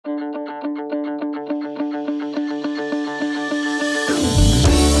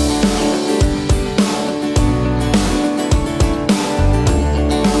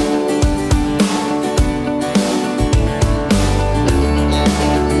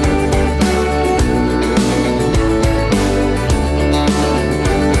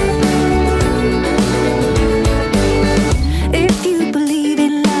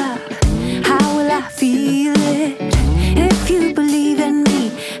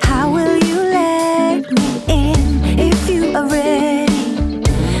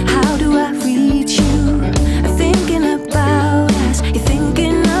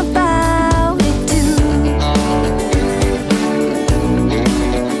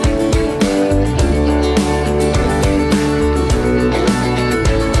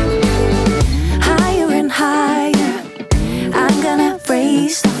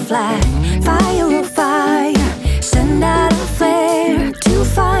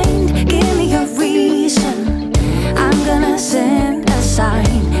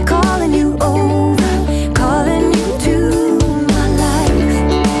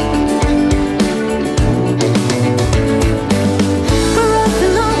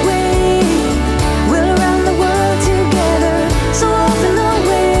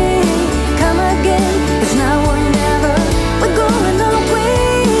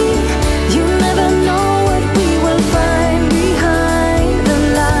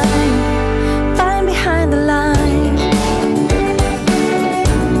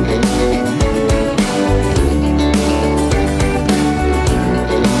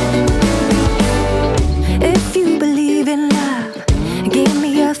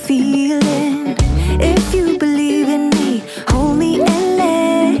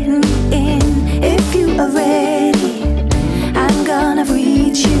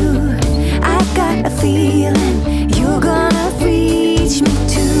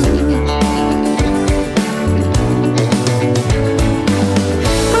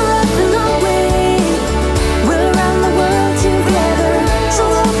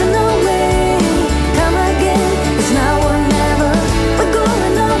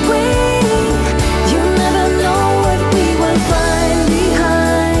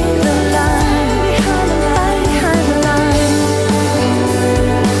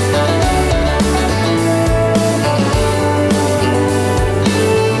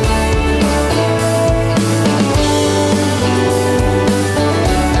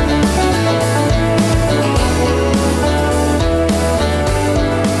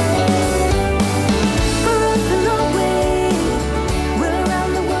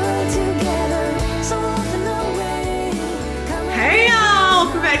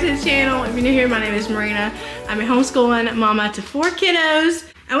to the channel. If you're new here, my name is Marina. I'm a homeschooling mama to 4 kiddos.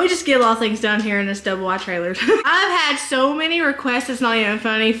 And we just get a lot of things done here in this double wide trailer. I've had so many requests, it's not even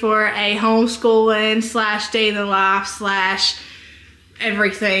funny, for a homeschooling / day in the life /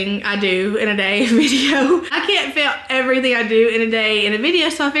 everything I do in a day video. I can't fit everything I do in a day in a video,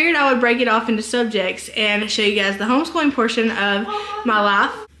 so I figured I would break it off into subjects and show you guys the homeschooling portion of my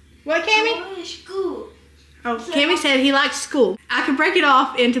life. What, Cammy? School. Oh, Cammy said he likes school. I can break it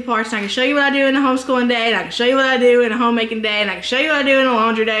off into parts, and I can show you what I do in a homeschooling day, and I can show you what I do in a homemaking day, and I can show you what I do in a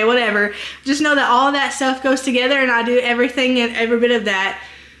laundry day, whatever. Just know that all of that stuff goes together, and I do everything and every bit of that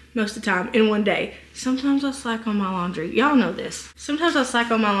most of the time in one day. Sometimes I slack on my laundry. Y'all know this. Sometimes I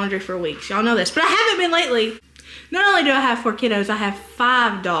slack on my laundry for weeks. Y'all know this, but I haven't been lately. Not only do I have 4 kiddos, I have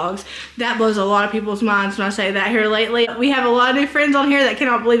 5 dogs. That blows a lot of people's minds when I say that here lately. We have a lot of new friends on here that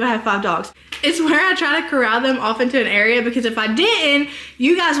cannot believe I have 5 dogs. It's where I try to corral them off into an area, because if I didn't,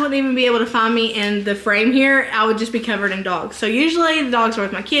 you guys wouldn't even be able to find me in the frame here. I would just be covered in dogs. So usually the dogs are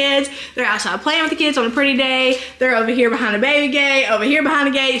with my kids. They're outside playing with the kids on a pretty day. They're over here behind a baby gate, over here behind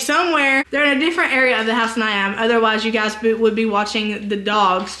a gate, somewhere. They're in a different area of the house than I am. Otherwise, you guys would be watching the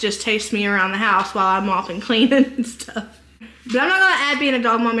dogs just chase me around the house while I'm mopping, cleaning and stuff. But I'm not going to add being a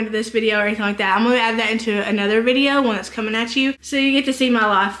dog mom into this video or anything like that. I'm going to add that into another video, one that's coming at you. So you get to see my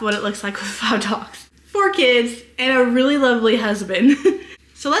life, what it looks like with 5 dogs, 4 kids, and a really lovely husband.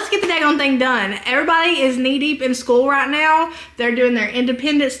 So let's get the daggone thing done. Everybody is knee deep in school right now. They're doing their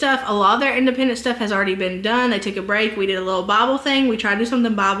independent stuff. A lot of their independent stuff has already been done. They took a break. We did a little Bible thing. We try to do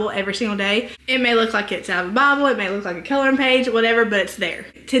something Bible every single day. It may look like it's out of a Bible. It may look like a coloring page, whatever, but it's there.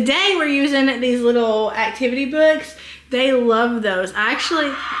 Today we're using these little activity books. They love those.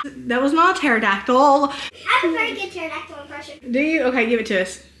 Actually, that was not a pterodactyl. I have a very good pterodactyl impression. Do you? Okay, give it to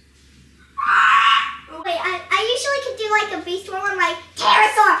us. Wait, I usually could do like a beast one, like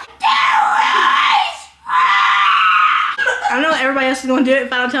pterosaur. I know everybody else is going to do it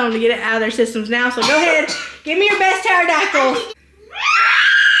if I don't tell them to get it out of their systems now. So go ahead, give me your best pterodactyl.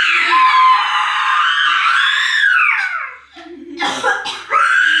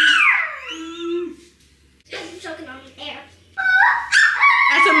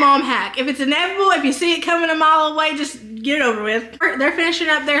 That's a mom hack. If it's inevitable, if you see it coming a mile away, just get it over with. They're finishing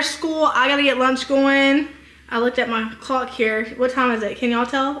up their school. I gotta get lunch going. I looked at my clock here. What time is it? Can y'all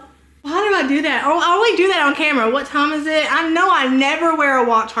tell? Why do I do that? I only do that on camera. What time is it? I know I never wear a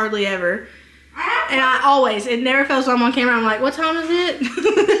watch, hardly ever. And I always, it never feels like I'm on camera. I'm like, what time is it?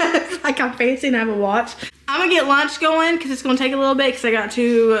 It's like I'm fancy and I have a watch. I'm gonna get lunch going because it's gonna take a little bit because I got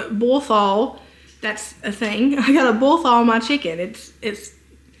to bull thaw. That's a thing. I got to bull thaw my chicken.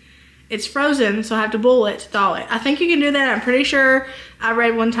 It's frozen, so I have to boil it to thaw it. I think you can do that. I'm pretty sure I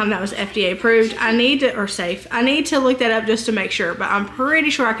read one time that was FDA approved. I need to, or safe. I need to look that up just to make sure, but I'm pretty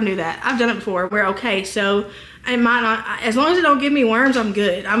sure I can do that. I've done it before. We're okay, so it might not, as long as it don't give me worms, I'm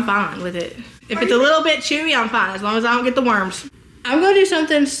good. I'm fine with it. If it's a little bit chewy, I'm fine, as long as I don't get the worms. I'm gonna do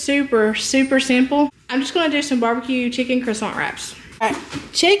something super, super simple. I'm just gonna do some barbecue chicken croissant wraps. All right,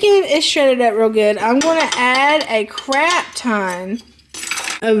 chicken is shredded up real good. I'm gonna add a crap ton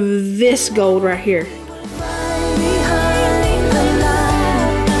of this gold right here.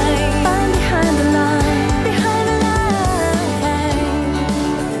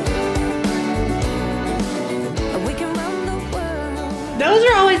 Those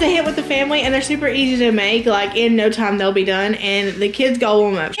are always a hit with the family, and they're super easy to make. Like in no time they'll be done, and the kids go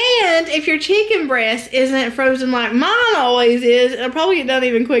them up. And if your chicken breast isn't frozen like mine always is, it'll probably get done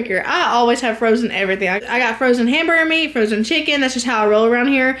even quicker. I always have frozen everything. I got frozen hamburger meat, frozen chicken. That's just how I roll around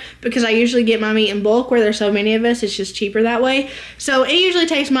here, because I usually get my meat in bulk where there's so many of us. It's just cheaper that way. So it usually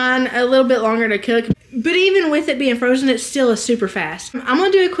takes mine a little bit longer to cook. But even with it being frozen, it still is super fast. I'm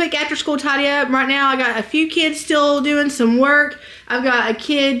gonna do a quick after school tidy up. Right now I got a few kids still doing some work. I've got a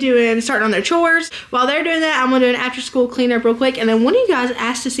kid starting on their chores. While they're doing that, I'm gonna do an after school cleanup real quick. And then one of you guys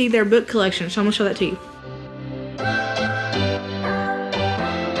asked to see their book collection, so I'm gonna show that to you.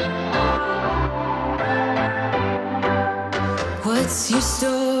 What's your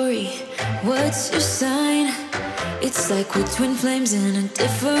story? What's your sign? It's like we're twin flames in a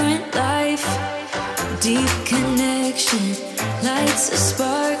different life. Deep connection lights a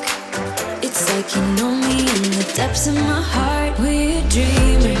spark. It's like you know me in the depths of my heart. We're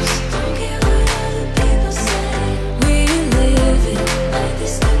dreamers. Don't care what other people say. We're living like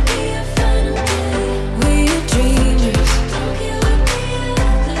this could be our final day. We're dreamers. Don't care what the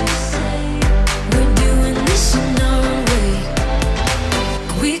others say. We're doing this in our way.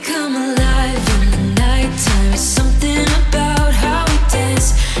 We come alive in the nighttime. It's something about how we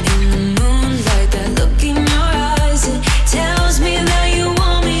dance in the moonlight. That look in your eyes, it tells me that you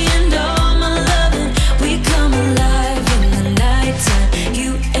want me.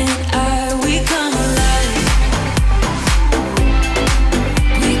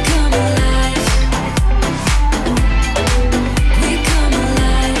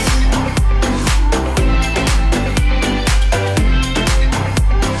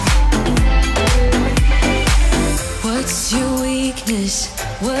 dreamers?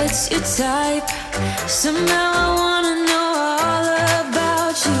 What's your type? Somehow I wanna know all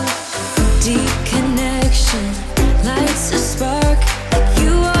about you. Deep connection lights a spark.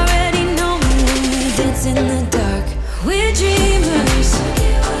 You already know me when we dance in the dark. We're dreamers.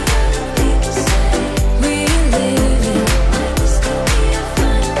 We're living.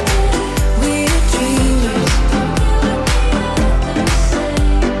 We're dreamers.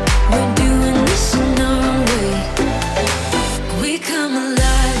 We're doing this in our way. We come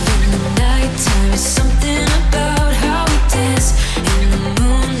alive in the nighttime. Something about how we dance in the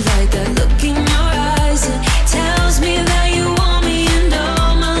moonlight. That look in your eyes, it tells me that you want me and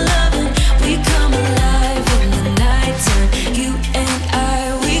all my loving. We come alive in the nighttime. You and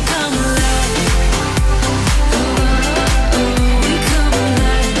I, we come alive. Oh, we come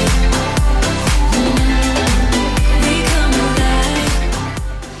alive. We come alive.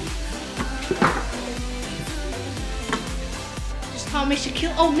 Just call me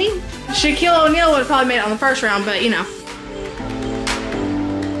Shaquille O'Neal. Shaquille O'Neal would have probably made it on the first round, but you know.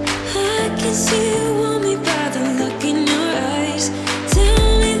 I can see you want me by the look in your eyes.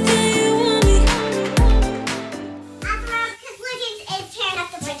 Tell me that you want me. Because Lucas is tearing up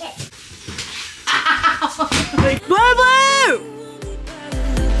the blanket. Blue, blue!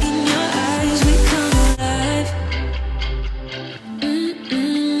 Look in your eyes, we come alive.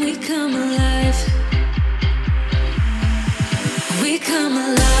 We come alive. We come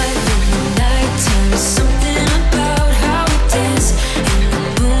alive in the nighttime. Something about how we dance in the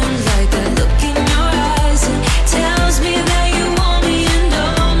moonlight. That look in your eyes, it tells me that you want me and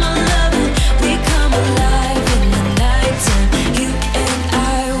all my loving. We come alive in the nighttime. You and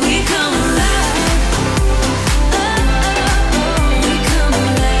I, we come alive. Oh, we come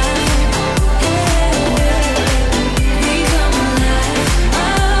alive. Yeah, we come alive.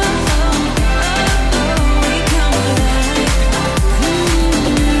 Oh, we come alive.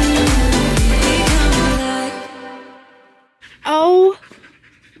 We come alive. Oh,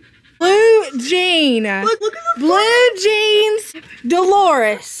 blue jean. Look at the blue jeans,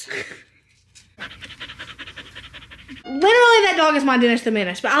 Dolores. Literally, that dog is my Dennis the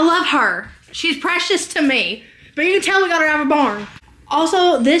Menace, but I love her. She's precious to me. But you can tell we got her out of a barn.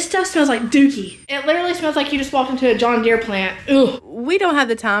 Also, this stuff smells like dookie. It literally smells like you just walked into a John Deere plant. Ugh. We don't have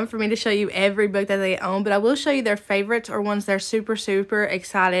the time for me to show you every book that they own, but I will show you their favorites or ones they're super, super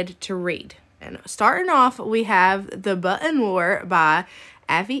excited to read. And starting off, we have The Button War by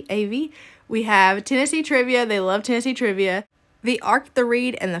Avie. We have Tennessee Trivia. They love Tennessee Trivia. The Ark, the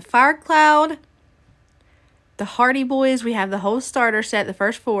Reed, and the Fire Cloud. The Hardy Boys. We have the whole starter set, the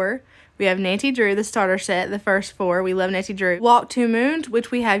first 4. We have Nancy Drew, the starter set, the first 4. We love Nancy Drew. Walk Two Moons,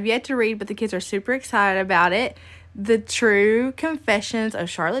 which we have yet to read, but the kids are super excited about it. The True Confessions of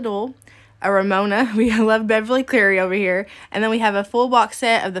Charlotte Dole. A Ramona. We love Beverly Cleary over here. And then we have a full box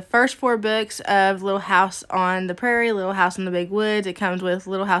set of the first 4 books of Little House on the Prairie, Little House in the Big Woods. It comes with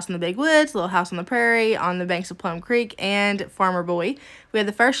Little House in the Big Woods, Little House on the Prairie, On the Banks of Plum Creek, and Farmer Boy. We have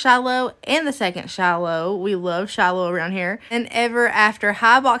the first Shiloh and the second Shiloh. We love Shiloh around here. And Ever After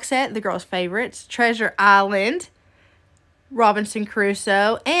High box set, the girls' favorites. Treasure Island, Robinson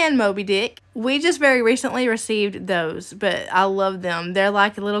Crusoe, and Moby Dick. We just very recently received those, but I love them. They're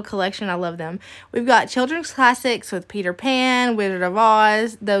like a little collection. I love them. We've got children's classics with Peter Pan, Wizard of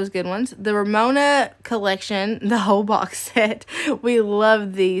Oz, those good ones. The Ramona collection, the whole box set. We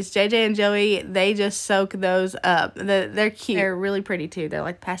love these. JJ and Joey, they just soak those up. They're cute. They're really pretty too. They're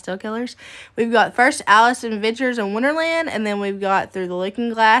like pastel colors. We've got first Alice Adventures in Wonderland, and then we've got Through the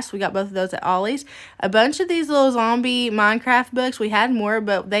Looking Glass. We got both of those at Ollie's. A bunch of these little zombie Minecraft books. We had more,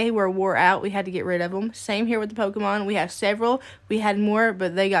 but they were wore out. We had to get rid of them. Same here with the Pokemon. We have several. We had more,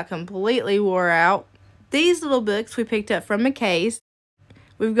 but they got completely wore out. These little books we picked up from McKay's.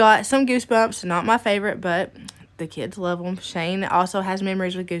 We've got some Goosebumps. Not my favorite, but the kids love them. Shane also has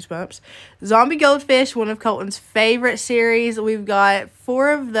memories with Goosebumps. Zombie Goldfish, one of Colton's favorite series. We've got 4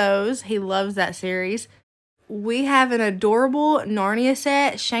 of those. He loves that series. We have an adorable Narnia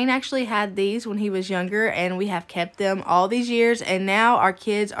set. Shane actually had these when he was younger, and we have kept them all these years, and now our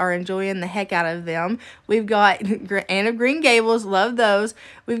kids are enjoying the heck out of them. We've got Anne of Green Gables. Love those.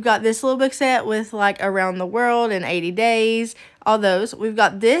 We've got this little book set with like Around the World in 80 Days. All those. We've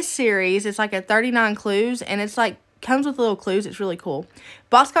got this series. It's like a 39 clues, and it's like comes with little clues. It's really cool.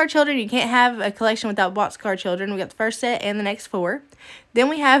 Boxcar Children, you can't have a collection without Boxcar Children. We got the first set and the next 4. Then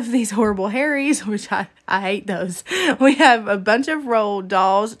we have these horrible Harrys, which I hate those. We have a bunch of Roald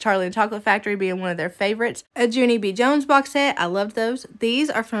dolls, Charlie and the Chocolate Factory being one of their favorites. A Junie B. Jones box set. I loved those. These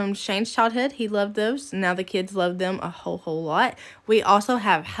are from Shane's childhood. He loved those. Now the kids love them a whole lot. We also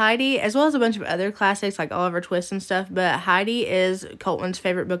have Heidi, as well as a bunch of other classics like Oliver Twist and stuff, but Heidi is Colton's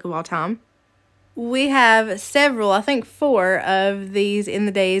favorite book of all time. We have several, I think 4 of these In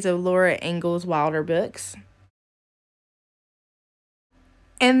the Days of Laura Ingalls Wilder books.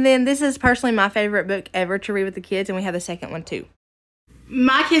 And then this is personally my favorite book ever to read with the kids, and we have the second one too.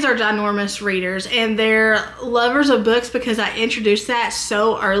 My kids are ginormous readers, and they're lovers of books because I introduced that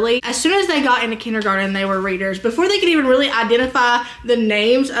so early. As soon as they got into kindergarten, they were readers. Before they could even really identify the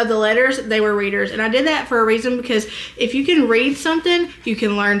names of the letters, they were readers. And I did that for a reason, because if you can read something, you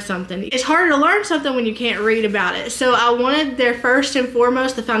can learn something. It's harder to learn something when you can't read about it. So I wanted their first and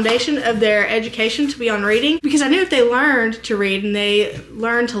foremost, the foundation of their education to be on reading, because I knew if they learned to read and they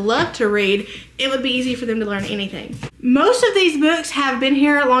learned to love to read, it would be easy for them to learn anything. Most of these books have been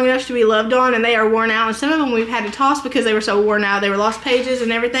here long enough to be loved on, and they are worn out, and some of them we've had to toss because they were so worn out. They were lost pages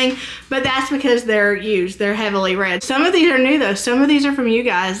and everything, but that's because they're used. They're heavily read. Some of these are new though. Some of these are from you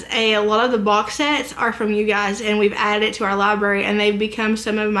guys. A lot of the box sets are from you guys, and we've added it to our library, and they've become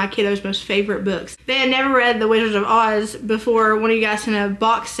some of my kiddos' most favorite books. They had never read The Wizard of Oz before one of you guys sent a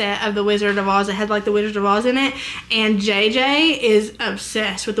box set of The Wizard of Oz that had like The Wizard of Oz in it, and JJ is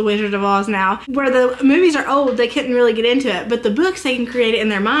obsessed with The Wizard of Oz now. Where the movies are old, they couldn't really get into it, but the books, they can create it in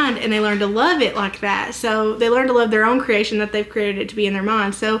their mind, and they learn to love it like that. So they learn to love their own creation that they've created it to be in their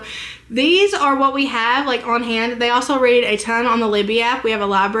mind. So these are what we have like on hand. They also read a ton on the Libby app. We have a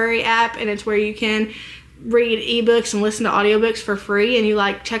library app, and it's where you can read ebooks and listen to audiobooks for free, and you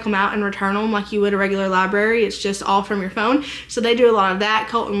like check them out and return them like you would a regular library. It's just all from your phone. So they do a lot of that.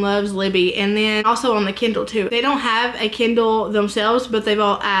 Colton loves Libby. And then also on the Kindle too. They don't have a Kindle themselves, but they've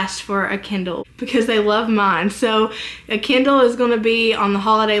all asked for a Kindle because they love mine. So a Kindle is going to be on the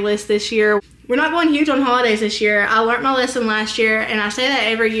holiday list this year. We're not going huge on holidays this year. I learned my lesson last year, and I say that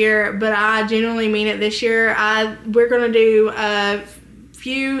every year, but I genuinely mean it this year. We're going to do a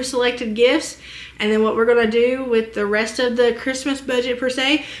few selected gifts. And then what we're going to do with the rest of the Christmas budget per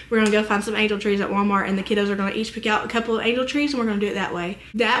se, we're going to go find some angel trees at Walmart, and the kiddos are going to each pick out a couple of angel trees, and we're going to do it that way.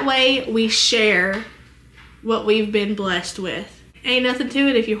 That way we share what we've been blessed with. Ain't nothing to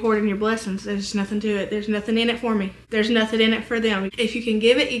it if you're hoarding your blessings. There's nothing to it. There's nothing in it for me. There's nothing in it for them. If you can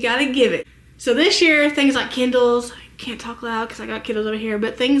give it, you got to give it. So this year, things like Kindles, can't talk loud because I got kiddos over here,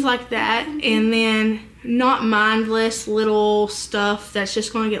 but things like that, and then not mindless little stuff that's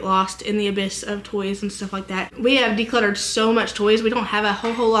just going to get lost in the abyss of toys and stuff like that. We have decluttered so much toys. We don't have a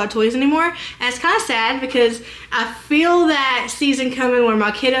whole lot of toys anymore, and it's kind of sad because I feel that season coming where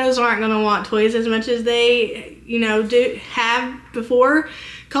my kiddos aren't going to want toys as much as they, do have before.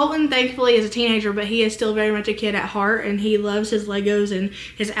 Colton, thankfully, is a teenager, but he is still very much a kid at heart, and he loves his Legos and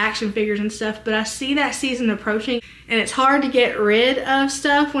his action figures and stuff. But I see that season approaching, and it's hard to get rid of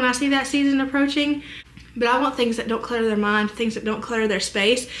stuff when I see that season approaching. But I want things that don't clutter their mind, things that don't clutter their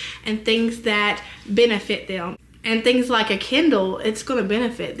space, and things that benefit them. And things like a Kindle, it's going to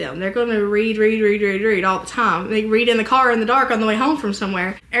benefit them. They're going to read all the time. They read in the car in the dark on the way home from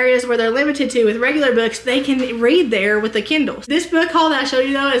somewhere. Areas where they're limited to with regular books, they can read there with a Kindle. This book haul that I showed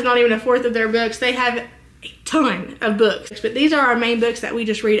you though is not even a fourth of their books. They have a ton of books. But these are our main books that we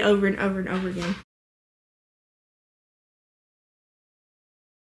just read over and over and over again.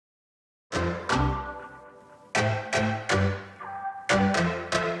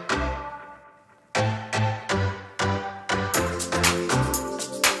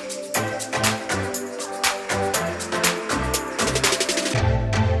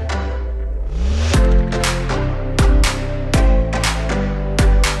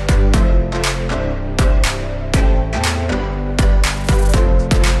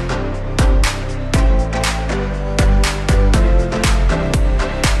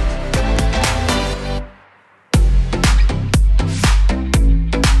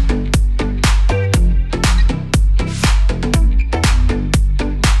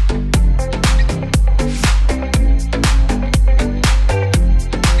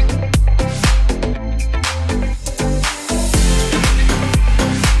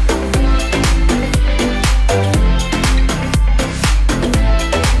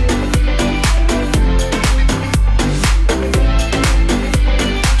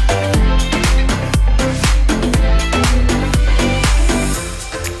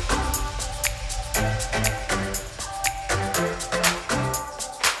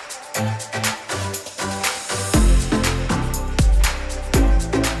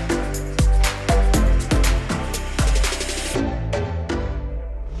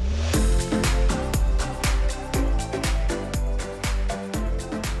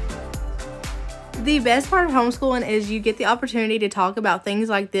 The best part of homeschooling is you get the opportunity to talk about things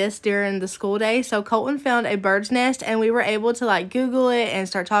like this during the school day. So Colton found a bird's nest and we were able to like Google it and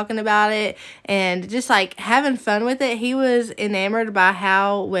start talking about it and just like having fun with it. He was enamored by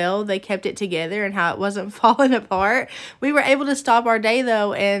how well they kept it together and how it wasn't falling apart. We were able to stop our day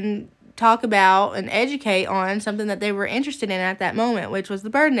though and talk about and educate on something that they were interested in at that moment, which was the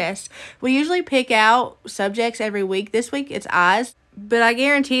bird nest. We usually pick out subjects every week. This week it's eyes. But I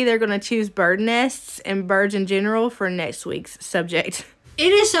guarantee they're going to choose bird nests and birds in general for next week's subject.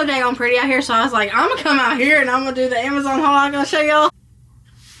 It is so dang pretty out here, so I was like, I'm going to come out here and I'm going to do the Amazon haul. I'm going to show y'all.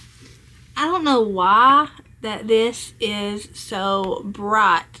 I don't know why that this is so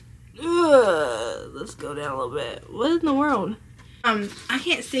bright. Ugh, let's go down a little bit. What in the world? I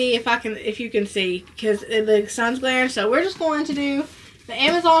can't see if you can see because the sun's glaring, so we're just going to do the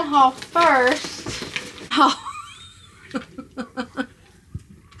Amazon haul first. Oh.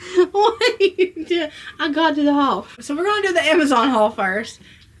 What are you doing? I got to the haul. So we're going to do the Amazon haul first.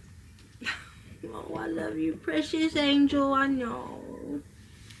 Oh, I love you, precious angel. I know.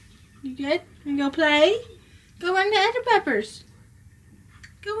 You good? You go play? Go run with the other puppers.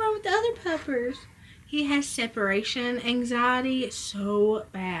 Go run with the other puppers. He has separation anxiety so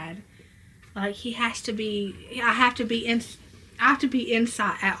bad. Like he has to be, I have to be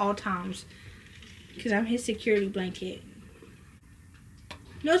inside at all times. Because I'm his security blanket.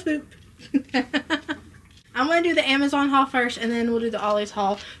 No spoop. I'm going to do the Amazon haul first and then we'll do the Ollie's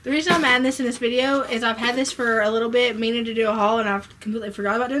haul. The reason I'm adding this in this video is I've had this for a little bit, meaning to do a haul, and I've completely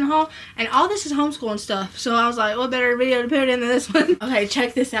forgot about doing a haul. And all this is homeschooling stuff. So I was like, what better video to put it in than this one? Okay,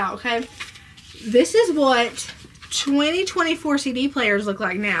 check this out, okay? This is what 2024 CD players look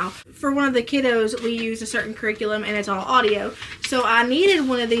like now. For one of the kiddos, we use a certain curriculum and it's all audio. So I needed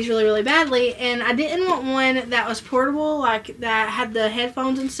one of these really, really badly, and I didn't want one that was portable, like that had the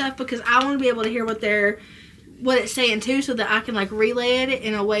headphones and stuff, because I want to be able to hear what it's saying too, so that I can like relay it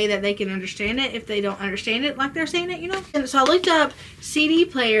in a way that they can understand it if they don't understand it like they're saying it, you know? And so I looked up CD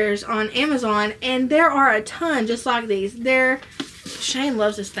players on Amazon, and there are a ton just like these. Shane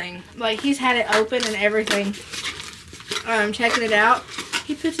loves this thing. Like, he's had it open and everything. Checking it out.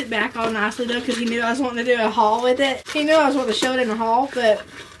 He puts it back all nicely though, because he knew I was wanting to do a haul with it. He knew I was wanting to show it in a haul, but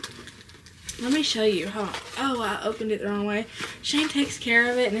let me show you. Oh, I opened it the wrong way. Shane takes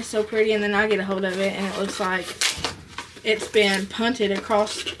care of it and it's so pretty, and then I get a hold of it and it looks like it's been punted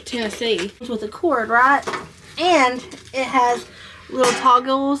across Tennessee. It's with a cord, right? And it has little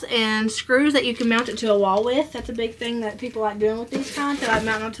toggles and screws that you can mount it to a wall with. That's a big thing that people like doing with these kinds, that I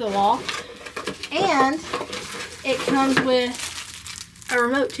mount onto the wall. And it comes with a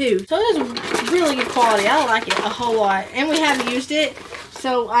remote too. So it is really good quality. I like it a whole lot. And we have used it,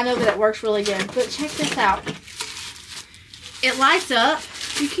 so I know that it works really good. But check this out. It lights up.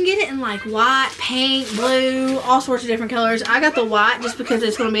 You can get it in like white, pink, blue, all sorts of different colors. I got the white just because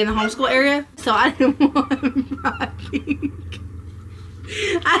it's going to be in the homeschool area. So I didn't want bright pink.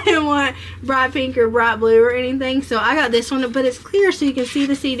 I didn't want bright pink or bright blue or anything, so I got this one, but it's clear so you can see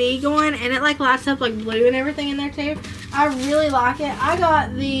the CD going, and it like lights up like blue and everything in there too. I really like it. I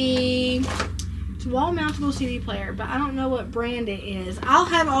got it's wall mountable CD player, but I don't know what brand it is. I'll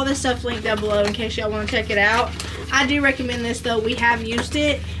have all this stuff linked down below in case y'all want to check it out. I do recommend this though. We have used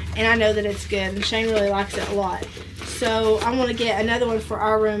it and I know that it's good, and Shane really likes it a lot. So I'm going to get another one for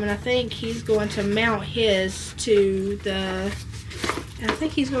our room, and I think he's going to mount his to the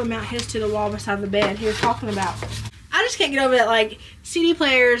wall beside the bed he was talking about. I just can't get over that, like, CD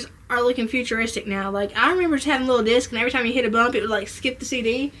players are looking futuristic now. Like, I remember just having a little disc, and every time you hit a bump, it would, like, skip the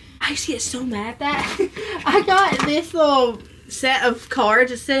CD. I used to get so mad at that. I got this little set of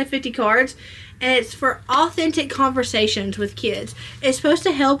cards, a set of 50 cards, and it's for authentic conversations with kids. It's supposed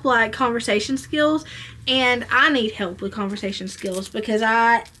to help, like, conversation skills, and I need help with conversation skills because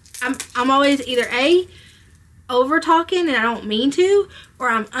I'm always either over talking and I don't mean to, or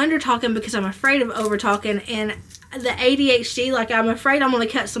I'm under talking because I'm afraid of over talking, and the ADHD, like, I'm afraid I'm going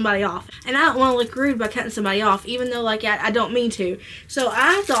to cut somebody off, and I don't want to look rude by cutting somebody off, even though, like, I don't mean to. So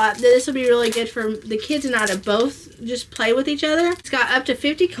I thought that this would be really good for the kids and I to both just play with each other. It's got up to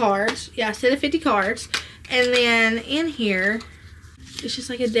 50 cards. Yeah, a set of 50 cards. And then in here, it's just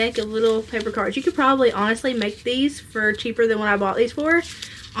like a deck of little paper cards. You could probably honestly make these for cheaper than what I bought these for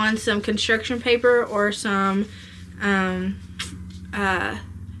on some construction paper or some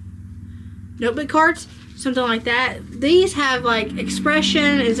notebook cards, something like that. These have, like,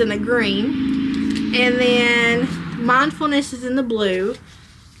 expression is in the green, and then mindfulness is in the blue,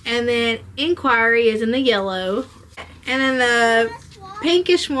 and then inquiry is in the yellow, and then the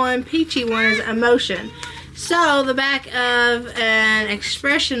pinkish one, peachy one, is emotion. So the back of an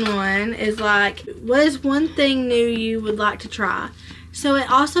expression one is like, what is one thing new you would like to try? So it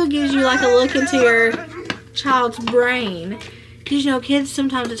also gives you like a look into your child's brain, because you know, kids,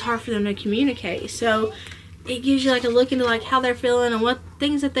 sometimes it's hard for them to communicate. So it gives you like a look into like how they're feeling and what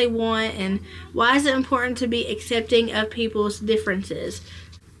things that they want, and why is it important to be accepting of people's differences.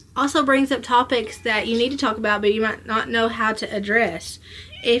 Also brings up topics that you need to talk about but you might not know how to address.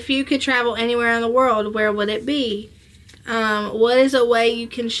 If you could travel anywhere in the world, where would it be? What is a way you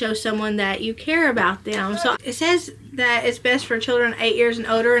can show someone that you care about them? So it says that it's best for children 8 years and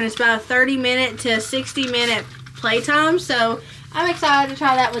older, and it's about a 30-minute to 60-minute playtime. So I'm excited to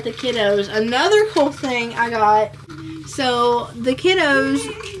try that with the kiddos. Another cool thing I got, so the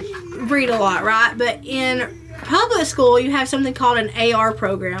kiddos read a lot, right? But in public school, you have something called an AR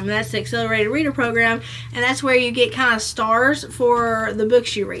program. That's the Accelerated Reader Program, and that's where you get kind of stars for the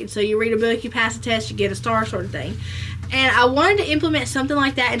books you read. So you read a book, you pass a test, you get a star, sort of thing. And I wanted to implement something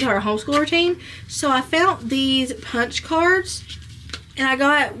like that into our homeschool routine, so I found these punch cards, and I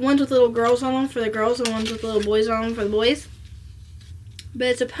got ones with little girls on them for the girls and ones with little boys on them for the boys. But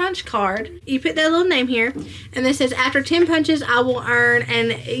it's a punch card. You put that little name here, and this says, after 10 punches I will earn,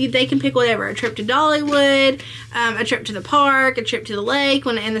 and they can pick whatever, a trip to Dollywood, a trip to the park, a trip to the lake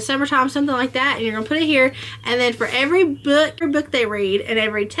when in the summertime, something like that. And you're gonna put it here, and then for every book they read and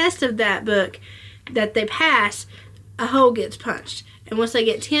every test of that book that they pass, a hole gets punched. And once they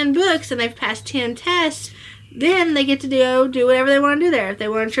get 10 books and they've passed 10 tests, then they get to do whatever they want to do there. If they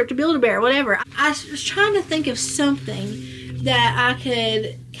want a trip to Build-A-Bear, whatever. I was trying to think of something that I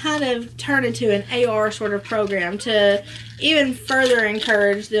could kind of turn into an AR sort of program to even further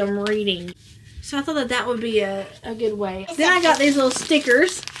encourage them reading. So I thought that that would be a good way. Then I got these little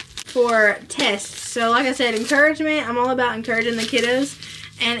stickers for tests. So like I said, encouragement. I'm all about encouraging the kiddos.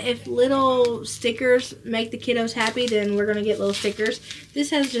 And if little stickers make the kiddos happy, then we're going to get little stickers. This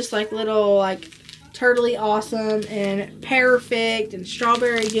has just like little like turtly awesome and perfect and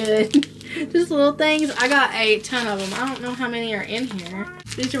strawberry good. Just little things. I got a ton of them. I don't know how many are in here.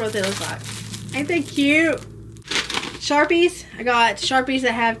 These are what they look like. Ain't they cute? Sharpies. I got Sharpies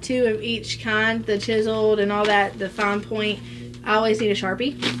that have 2 of each kind. The chiseled and all that. The fine point. I always need a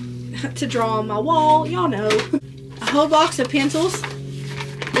Sharpie to draw on my wall. Y'all know. A whole box of pencils.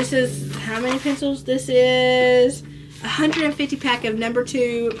 This is how many pencils? This is 150 pack of number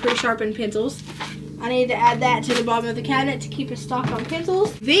 2 pre-sharpened pencils. I need to add that to the bottom of the cabinet to keep a stock on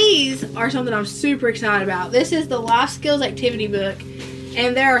pencils. These are something I'm super excited about. This is the Life Skills Activity Book,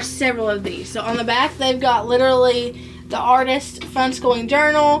 and there are several of these. So on the back, they've got literally the Artist Fun Schooling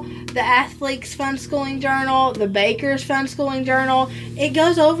Journal, the Athlete's Fun Schooling Journal, the Baker's Fun Schooling Journal. It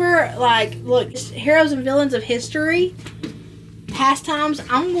goes over, like, look, heroes and villains of history, pastimes.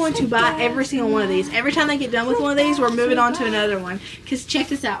 I'm going to buy every single one of these. Every time they get done with one of these, we're moving on to another one. Because check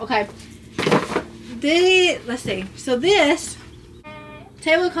this out, okay. Let's see. So this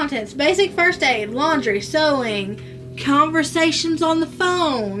table of contents: basic first aid, laundry, sewing, conversations on the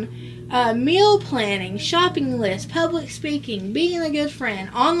phone, meal planning, shopping list, public speaking, being a good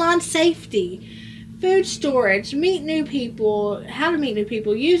friend, online safety, food storage, meet new people, how to meet new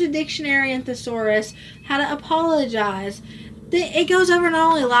people, use a dictionary and thesaurus, how to apologize. It goes over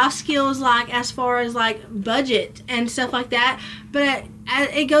not only life skills, like as far as like budget and stuff like that, but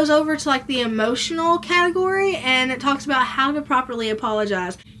it goes over to like the emotional category, and it talks about how to properly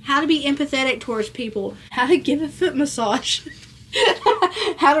apologize, how to be empathetic towards people, how to give a foot massage,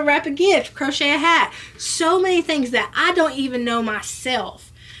 how to wrap a gift, crochet a hat. So many things that I don't even know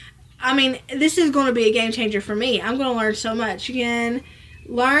myself. I mean, this is going to be a game changer for me. I'm going to learn so much. You can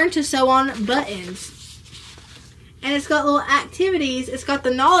learn to sew on buttons. And it's got little activities. It's got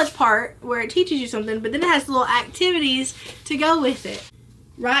the knowledge part where it teaches you something, but then it has little activities to go with it.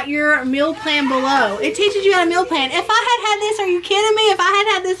 Write your meal plan below. It teaches you how to meal plan. If I had this, are you kidding me? If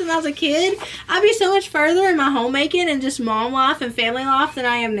I had this when I was a kid, I'd be so much further in my homemaking and just mom life and family life than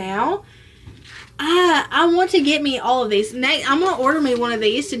I am now. I want to get me all of these. I'm going to order me one of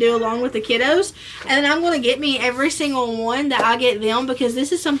these to do along with the kiddos. And then I'm going to get me every single one that I get them, because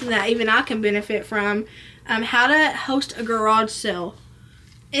this is something that even I can benefit from. How to host a garage sale.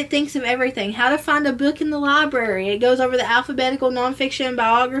 It thinks of everything. How to find a book in the library. It goes over the alphabetical, nonfiction,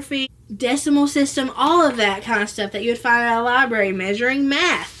 biography, decimal system, all of that kind of stuff that you would find at a library. Measuring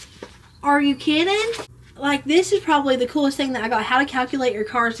math. Are you kidding? Like, this is probably the coolest thing that I got. How to calculate your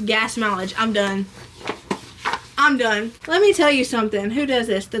car's gas mileage. I'm done. I'm done. Let me tell you something. Who does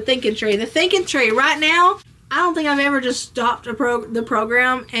this? The Thinking Tree. The Thinking Tree. Right now, I don't think I've ever just stopped the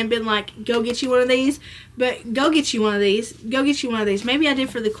program and been like, go get you one of these. But go get you one of these. Go get you one of these. Maybe I did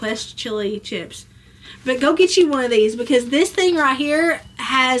for the Quest chili chips. But go get you one of these, because this thing right here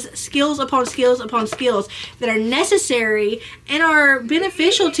has skills upon skills upon skills that are necessary and are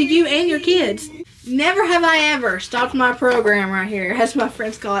beneficial to you and your kids. Never have I ever stopped my program right here, as my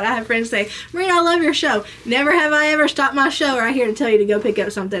friends call it. I have friends say, Marina, I love your show. Never have I ever stopped my show right here to tell you to go pick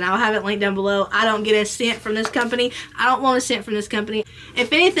up something. I'll have it linked down below. I don't get a cent from this company. I don't want a cent from this company.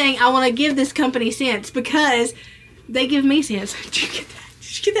 If anything, I want to give this company cents because they give me cents. Did you get that?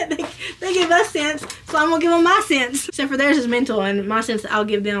 Did you get that? They give us cents, so I'm going to give them my cents. Except for theirs is mental, and my cents that I'll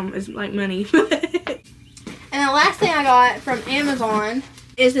give them is like money. And the last thing I got from Amazon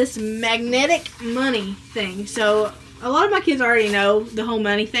is this magnetic money thing. So a lot of my kids already know the whole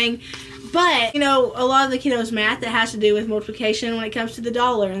money thing, but you know, a lot of the kiddos math that has to do with multiplication when it comes to the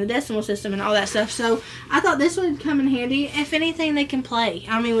dollar and the decimal system and all that stuff. So I thought this would come in handy. If anything, they can play,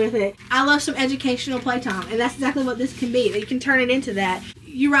 I mean, with it. I love some educational playtime, and that's exactly what this can be. You can turn it into that.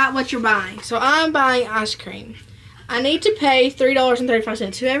 You write what you're buying. So I'm buying ice cream. I need to pay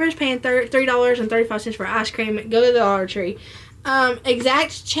 $3.35. Whoever's paying $3.35 for ice cream, go to the Dollar Tree.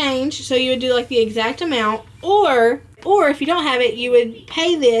 Exact change, so you would do like the exact amount, or if you don't have it, you would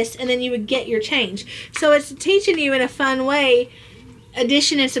pay this and then you would get your change. So it's teaching you in a fun way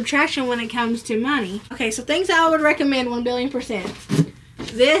addition and subtraction when it comes to money. Okay, so things I would recommend 1,000,000,000%.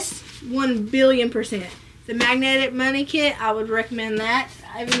 This 1,000,000,000%. The magnetic money kit, I would recommend that.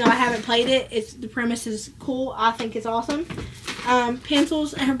 Even though I haven't played it, the premise is cool. I think it's awesome.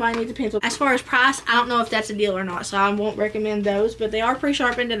 Pencils, everybody needs a pencil. As far as price, I don't know if that's a deal or not, so I won't recommend those, but they are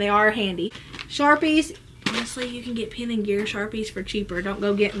pre-sharpened and they are handy. Sharpies, honestly, you can get pen and gear Sharpies for cheaper. Don't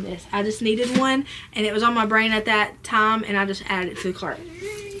go getting this. I just needed one, and it was on my brain at that time, and I just added it to the cart.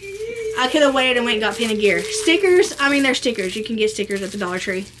 I could have waited and went and got pen and gear. Stickers, I mean, they're stickers. You can get stickers at the Dollar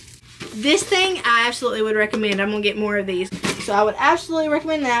Tree. This thing, I absolutely would recommend. I'm going to get more of these. So I would absolutely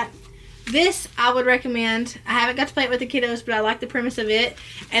recommend that. This, I would recommend. I haven't got to play it with the kiddos, but I like the premise of it.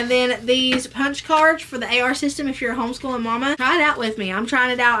 And then these punch cards for the AR system if you're a homeschooling mama. Try it out with me. I'm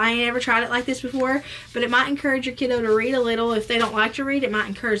trying it out. I ain't ever tried it like this before, but it might encourage your kiddo to read a little. If they don't like to read, it might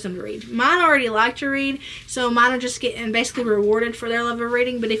encourage them to read. Mine already like to read, so mine are just getting basically rewarded for their love of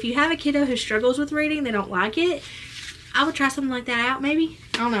reading. But if you have a kiddo who struggles with reading, they don't like it, I would try something like that out, maybe.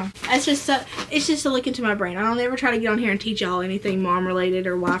 I don't know. It's just a look into my brain. I don't ever try to get on here and teach y'all anything mom related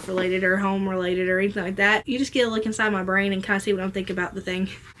or wife related or home related or anything like that. You just get a look inside my brain and kind of see what I'm thinking about the thing.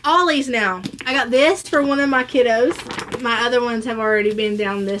 Ollies now. I got this for one of my kiddos. My other ones have already been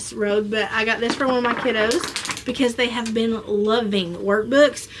down this road, but I got this for one of my kiddos because they have been loving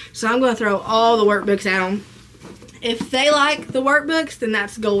workbooks. So I'm going to throw all the workbooks at them. If they like the workbooks, then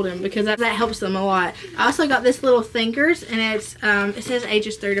that's golden because that helps them a lot. I also got this little thinkers, and it's it says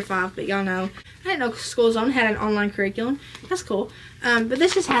ages 3 to 5, but y'all know I didn't know School Zone had an online curriculum. That's cool. But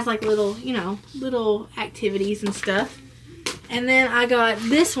this just has like little, you know, little activities and stuff. And then I got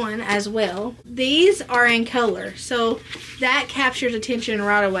this one as well. These are in color, so that captures attention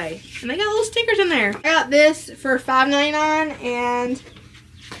right away. And they got little stickers in there. I got this for $5.99 and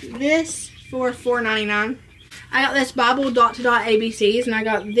this for $4.99. I got this Bible dot-to-dot ABCs, and I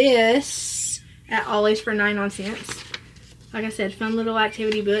got this at Ollie's for 99 cents. Like I said, fun little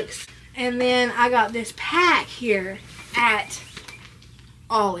activity books. And then I got this pack here at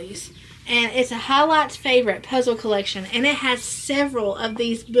Ollie's. And it's a Highlights Favorite puzzle collection, and it has several of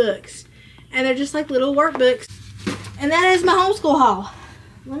these books. And they're just like little workbooks. And that is my homeschool haul.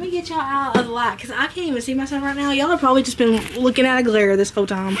 Let me get y'all out of the light, because I can't even see myself right now. Y'all have probably just been looking at a glare this whole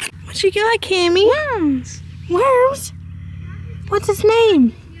time. What you got, Cammy? Worms. Worms? What's his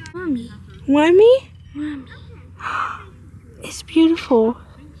name? Mommy. Wummy? Mommy. It's beautiful.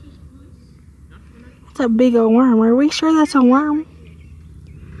 That's a big old worm. Are we sure that's a worm?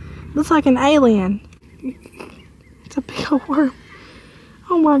 Looks like an alien. It's a big old worm.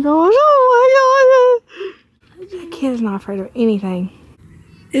 Oh my gosh. Oh my god. That kid is not afraid of anything.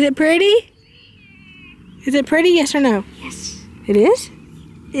 Is it pretty? Is it pretty? Yes or no? Yes. It is?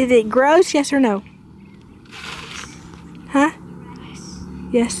 Is it gross? Yes or no? Huh? Yes.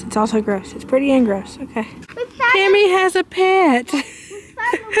 Yes, it's also gross. It's pretty and gross. Okay. Cammy has a pet.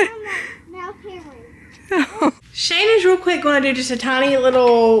 Shannon's real quick going to do just a tiny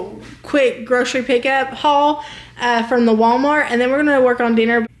little quick grocery pickup haul from the Walmart, and then we're going to work on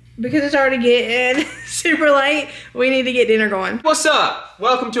dinner because it's already getting super late. We need to get dinner going. What's up?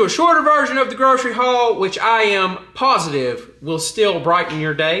 Welcome to a shorter version of the grocery haul, which I am positive will still brighten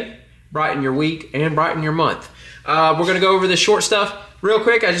your day, brighten your week, and brighten your month. We're going to go over the short stuff real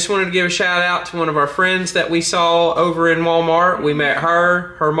quick. I just wanted to give a shout out to one of our friends that we saw over in Walmart. We met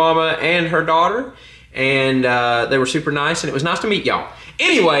her mama, and her daughter, and they were super nice, and it was nice to meet y'all.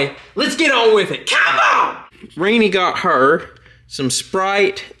 Anyway, let's get on with it. Come on! Rainey got her some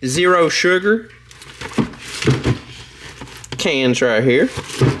Sprite Zero Sugar cans right here.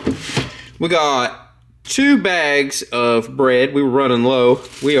 We got 2 bags of bread. We were running low.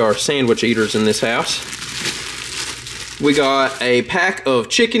 We are sandwich eaters in this house. We got a pack of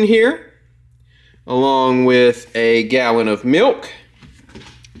chicken here, along with a gallon of milk.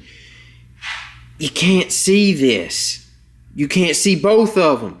 You can't see this. You can't see both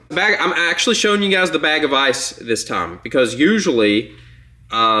of them. I'm actually showing you guys the bag of ice this time because usually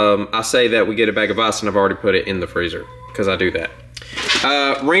I say that we get a bag of ice and I've already put it in the freezer because I do that.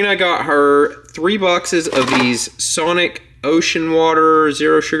 Rena got her 3 boxes of these Sonic Ocean Water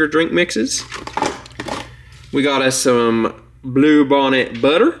Zero Sugar drink mixes. We got us some Blue Bonnet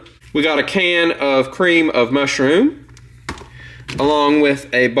butter. We got a can of cream of mushroom, along with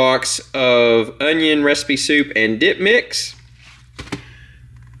a box of onion recipe soup and dip mix,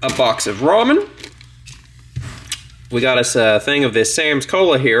 a box of ramen. We got us a thing of this Sam's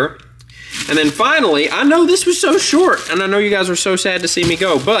Cola here. And then finally, I know this was so short, and I know you guys were so sad to see me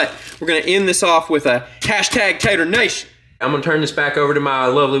go, but we're gonna end this off with a hashtag Tater Nation. I'm gonna turn this back over to my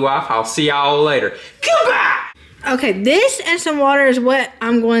lovely wife. I'll see y'all later. Goodbye! Okay, this and some water is what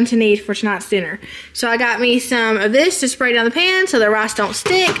I'm going to need for tonight's dinner. So I got me some of this to spray down the pan so the rice don't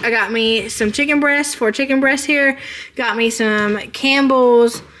stick. I got me some chicken breasts for chicken breasts here. Got me some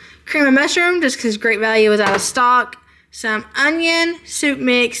Campbell's cream of mushroom just because Great Value was out of stock. Some onion soup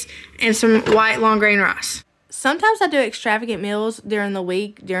mix and some white long grain rice. Sometimes I do extravagant meals during the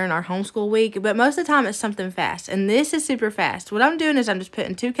week, during our homeschool week, but most of the time it's something fast, and this is super fast. What I'm doing is I'm just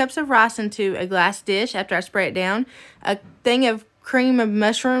putting 2 cups of rice into a glass dish after I spray it down, a thing of cream of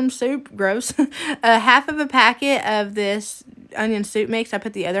mushroom soup, gross, a half of a packet of this onion soup mix. I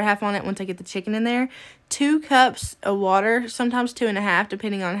put the other half on it once I get the chicken in there. 2 cups of water, sometimes 2.5,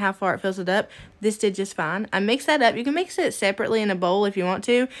 depending on how far it fills it up. This did just fine. I mix that up. You can mix it separately in a bowl if you want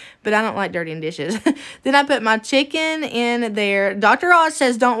to, but I don't like dirtying dishes. Then I put my chicken in there. Dr. Oz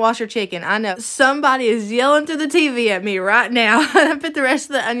says don't wash your chicken. I know. Somebody is yelling through the TV at me right now. I put the rest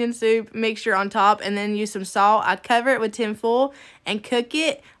of the onion soup mixture on top and then use some salt. I cover it with tin foil and cook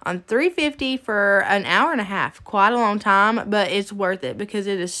it on 350 for an hour and a half. Quite a long time, but it's worth it because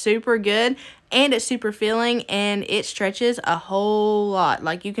it is super good and it's super filling and it stretches a whole lot.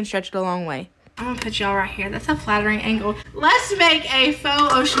 Like, you can stretch it a long way. I'm gonna put y'all right here. That's a flattering angle. Let's make a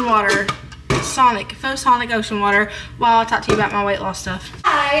faux ocean water faux Sonic ocean water while I talk to you about my weight loss stuff.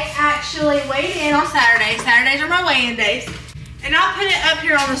 I actually weighed in on Saturdays. Saturdays are my weigh-in days. And I'll put it up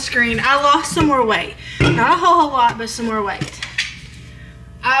here on the screen. I lost some more weight. Not a whole lot, but some more weight.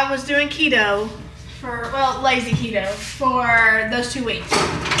 I was doing keto lazy keto for those 2 weeks.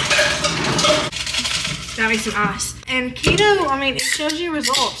 Got me some ice. And keto, I mean, it shows you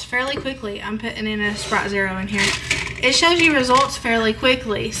results fairly quickly. I'm putting in a Sprite Zero in here. It shows you results fairly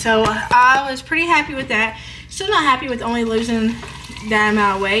quickly. So I was pretty happy with that. Still not happy with only losing that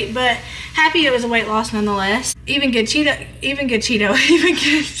amount of weight, but happy it was a weight loss nonetheless. I've got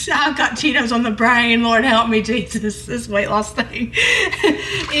Cheetos on the brain. Lord help me, Jesus, this weight loss thing.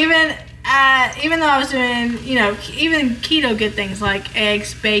 Even though I was doing, you know, even keto good things like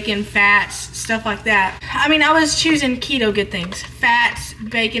eggs, bacon, fats, stuff like that. I mean, I was choosing keto good things. Fats,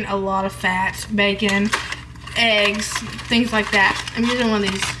 bacon, a lot of fats, bacon, eggs, things like that. I'm using one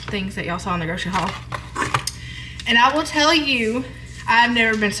of these things that y'all saw in the grocery haul. And I will tell you, I've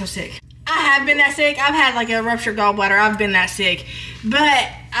never been so sick. I have been that sick. I've had like a ruptured gallbladder. I've been that sick. But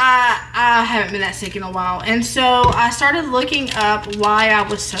I haven't been that sick in a while. And so I started looking up why I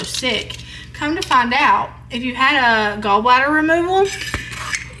was so sick. Come to find out, if you had a gallbladder removal,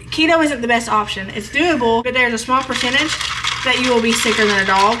 keto isn't the best option. It's doable, but there's a small percentage that you will be sicker than a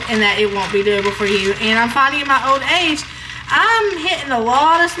dog and that it won't be doable for you. And I'm finding in my old age, I'm hitting a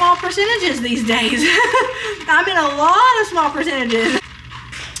lot of small percentages these days. I'm in a lot of small percentages.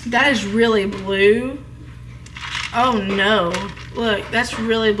 That is really blue. Oh no. Look, that's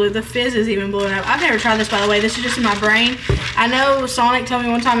really blue. The fizz is even blowing up. I've never tried this, by the way. This is just in my brain. I know Sonic told me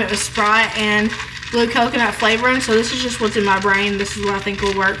one time it was Sprite and blue coconut flavoring, so this is just what's in my brain. This is what I think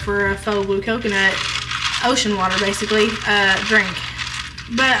will work for a faux blue coconut ocean water, basically, drink.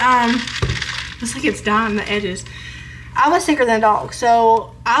 But, looks like it's dying the edges. I was sicker than a dog,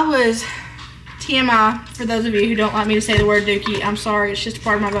 so I was TMI. For those of you who don't like me to say the word dookie, I'm sorry, it's just a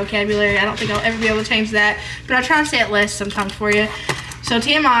part of my vocabulary. I don't think I'll ever be able to change that, but I try and say it less sometimes for you. So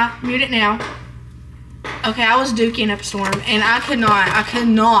TMI, mute it now. Okay, I was dookieing up a storm, and I could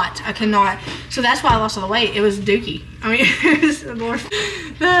not. So that's why I lost all the weight. It was dookie. I mean, it was, Lord,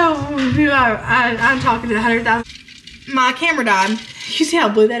 no, I'm talking to 100,000. My camera died. You see how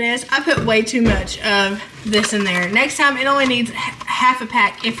blue that is? I put way too much of this in there. Next time, it only needs half a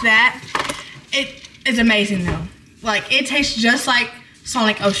pack, if that. It is amazing though. Like, it tastes just like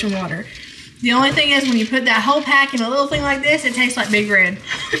Sonic Ocean water. The only thing is, when you put that whole pack in a little thing like this, it tastes like Big Red.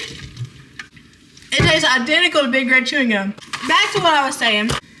 It tastes identical to Big Red chewing gum. Back to what I was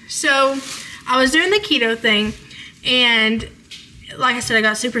saying. So, I was doing the keto thing, and like I said, I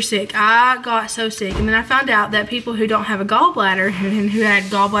got super sick. I got so sick, and then I found out that people who don't have a gallbladder, and who had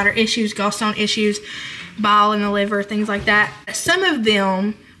gallbladder issues, gallstone issues, bile in the liver, things like that, some of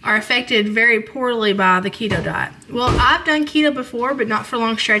them are affected very poorly by the keto diet. Well, I've done keto before, but not for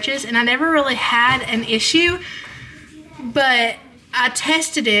long stretches, and I never really had an issue, but I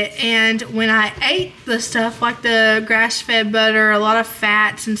tested it, and when I ate the stuff like the grass-fed butter, a lot of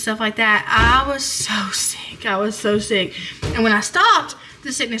fats and stuff like that, I was so sick. I was so sick. And when I stopped,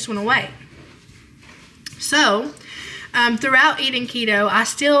 the sickness went away. So, throughout eating keto, I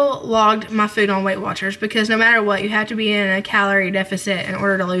still logged my food on Weight Watchers, because no matter what, you have to be in a calorie deficit in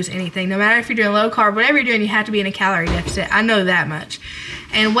order to lose anything. No matter if you're doing low carb, whatever you're doing, you have to be in a calorie deficit. I know that much.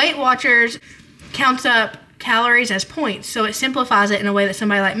 And Weight Watchers counts up calories as points, so it simplifies it in a way that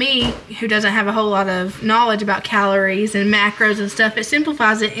somebody like me, who doesn't have a whole lot of knowledge about calories and macros and stuff, it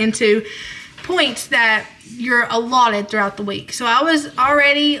simplifies it into points that you're allotted throughout the week. So I was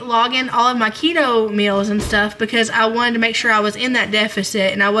already logging all of my keto meals and stuff, because I wanted to make sure I was in that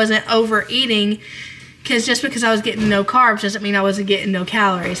deficit and I wasn't overeating, because just because I was getting no carbs doesn't mean I wasn't getting no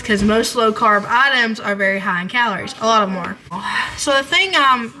calories, because most low carb items are very high in calories. A lot of them are. So the thing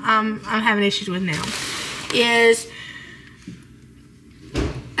I'm having issues with now is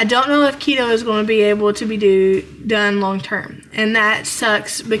I don't know if keto is going to be able to be done long term, and that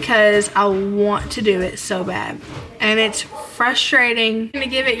sucks because I want to do it so bad, and it's frustrating to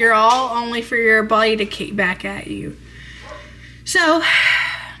give it your all only for your body to kick back at you. So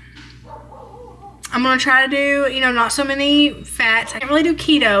I'm going to try to do, you know, not so many fats. I can't really do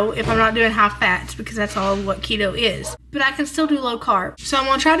keto if I'm not doing high fats, because that's all what keto is. But I can still do low carb. So I'm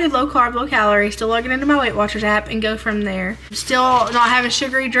going to try to do low carb, low calorie, still log it into my Weight Watchers app and go from there. Still not having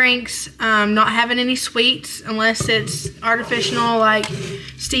sugary drinks, not having any sweets unless it's artificial, like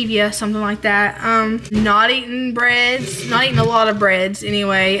stevia, something like that. Not eating breads, not eating a lot of breads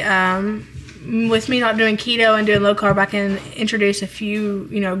anyway. With me not doing keto and doing low carb, I can introduce a few,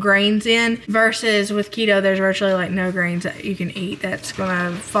 you know, grains in, versus with keto, there's virtually like no grains that you can eat that's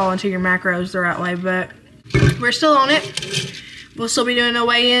gonna fall into your macros the right way. But we're still on it. We'll still be doing a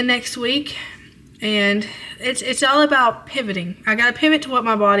weigh-in next week, and it's all about pivoting. I gotta pivot to what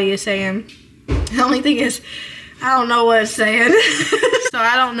my body is saying. The only thing is, I don't know what it's saying. So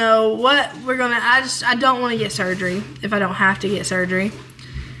I don't know what we're gonna, I don't want to get surgery if I don't have to get surgery.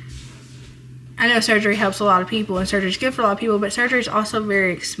 I know surgery helps a lot of people, and surgery is good for a lot of people, but surgery is also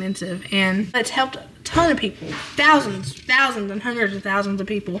very expensive, and it's helped a ton of people. Thousands and hundreds of thousands of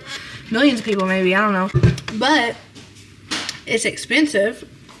people. Millions of people maybe, I don't know. But it's expensive,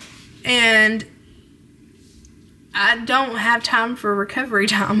 and I don't have time for recovery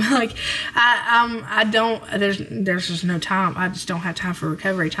time. Like, I don't, there's just no time. I just don't have time for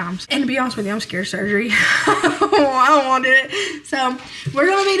recovery times. And to be honest with you, I'm scared of surgery. I don't want to do it. So we're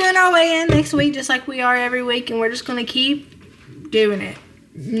going to be doing our weigh-in next week, just like we are every week. And we're just going to keep doing it.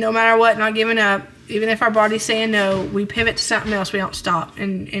 No matter what, not giving up. Even if our body's saying no, we pivot to something else. We don't stop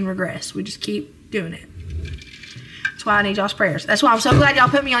and regress. We just keep doing it. That's why I need y'all's prayers. That's why I'm so glad y'all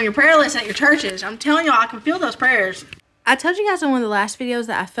put me on your prayer list at your churches. I'm telling y'all, I can feel those prayers. I told you guys in one of the last videos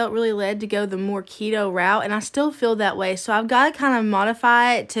that I felt really led to go the more keto route, and I still feel that way. So I've got to kind of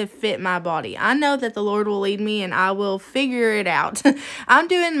modify it to fit my body. I know that the Lord will lead me, and I will figure it out. I'm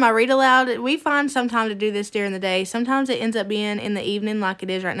doing my read aloud. We find some time to do this during the day. Sometimes it ends up being in the evening like it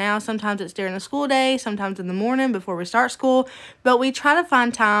is right now. Sometimes it's during the school day. Sometimes in the morning before we start school. But we try to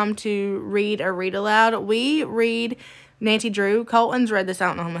find time to read or read aloud. We read Nancy Drew. Colton's read this,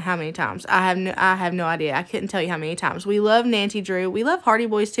 I don't know how many times. I have no idea. I couldn't tell you how many times. We love Nancy Drew. We love Hardy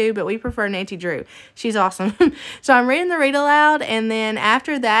Boys too, but we prefer Nancy Drew. She's awesome. So I'm reading the read aloud, and then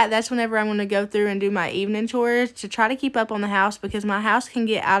after that, that's whenever I'm going to go through and do my evening chores to try to keep up on the house, because my house can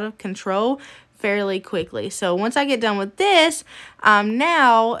get out of control fairly quickly. So once I get done with this, I'm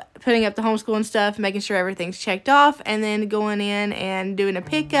now putting up the homeschooling stuff, making sure everything's checked off, and then going in and doing a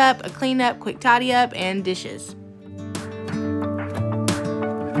pickup, a cleanup, quick tidy up, and dishes.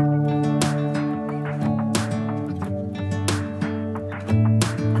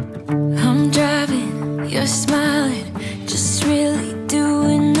 Driving, you're smiling, just really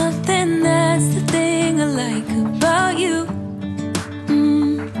doing nothing. That's the thing I like about you.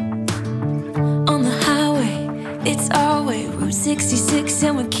 On the highway, it's our way, roots 66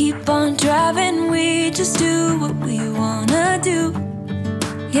 and we keep on driving. We just do what we wanna do.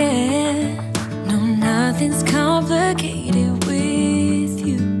 Yeah, no, nothing's complicated with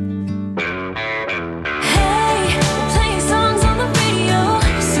you. Hey, playing songs on the radio,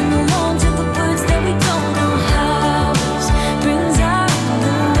 sing along to the words that we don't know how. Brings out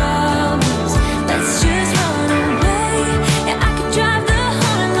the wildness. Let's just run away. Yeah, I could drive the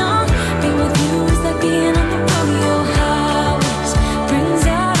whole along. Being with you is like being on the rodeo highways. Brings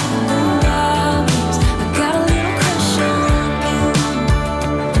out the wildness. I got a little crush on you.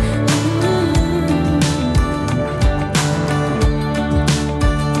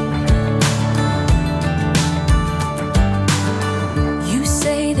 You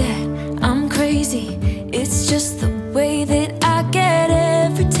say that I'm crazy. It's just the way that I get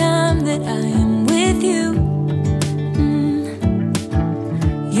every time that I am with you.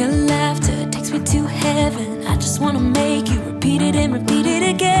 Your laughter takes me to heaven. I just wanna make you repeat it and repeat it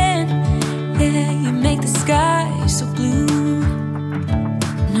again. Yeah, you make the sky so blue.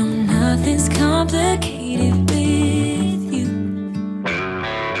 No, nothing's complicated with you.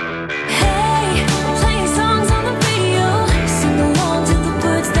 Hey, playing songs on the radio, sing along to the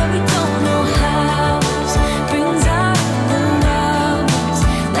words that we don't know how. Brings out the wildness.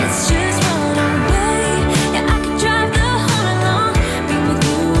 Let's just run away. Yeah, I could drive the whole along. Being with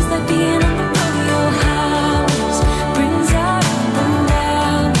you is like being on the rodeo highways. Brings out the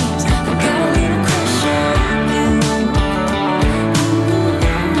wildness. I got a little crush on you.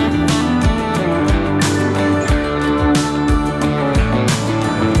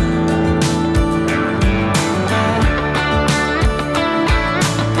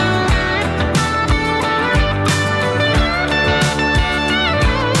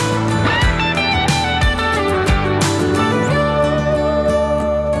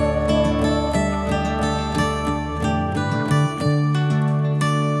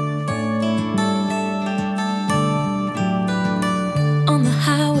 On the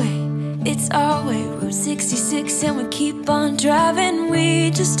highway, it's our way, Route 66, and we keep on driving. We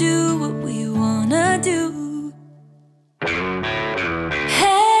just do what we wanna do.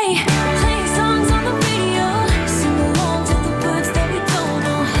 Hey, playing songs on the radio, sing along to the words that we don't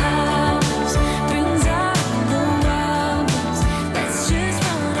know how. Brings out the wildness. Let's just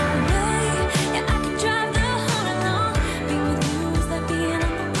run away. Yeah, I could drive the whole along. Being with you is like being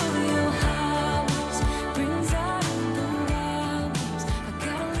on the rodeo highways. Brings out the wildness. I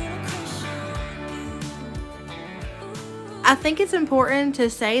got a little crush on you. I think it's important to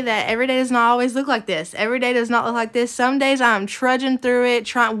say that every day does not always look like this. Every day does not look like this. Some days I'm trudging through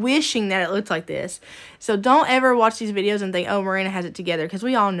it, wishing that it looked like this. So don't ever watch these videos and think, oh, Merina has it together, because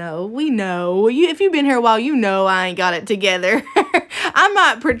we all know. We know. If you've been here a while, you know I ain't got it together. I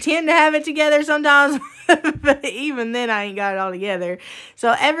might pretend to have it together sometimes, but even then I ain't got it all together.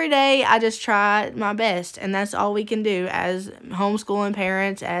 So every day I just try my best, and that's all we can do as homeschooling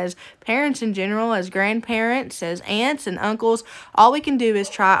parents, as parents in general, as grandparents, as aunts and uncles. All we can do is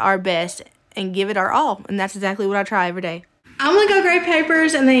try our best and give it our all, and that's exactly what I try every day. I'm gonna go grade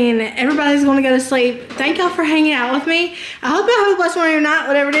papers, and then everybody's gonna go to sleep. Thank y'all for hanging out with me. I hope y'all have a blessed morning or not,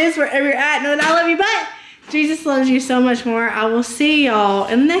 whatever it is, wherever you're at. Know that I love you, but Jesus loves you so much more. I will see y'all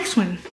in the next one.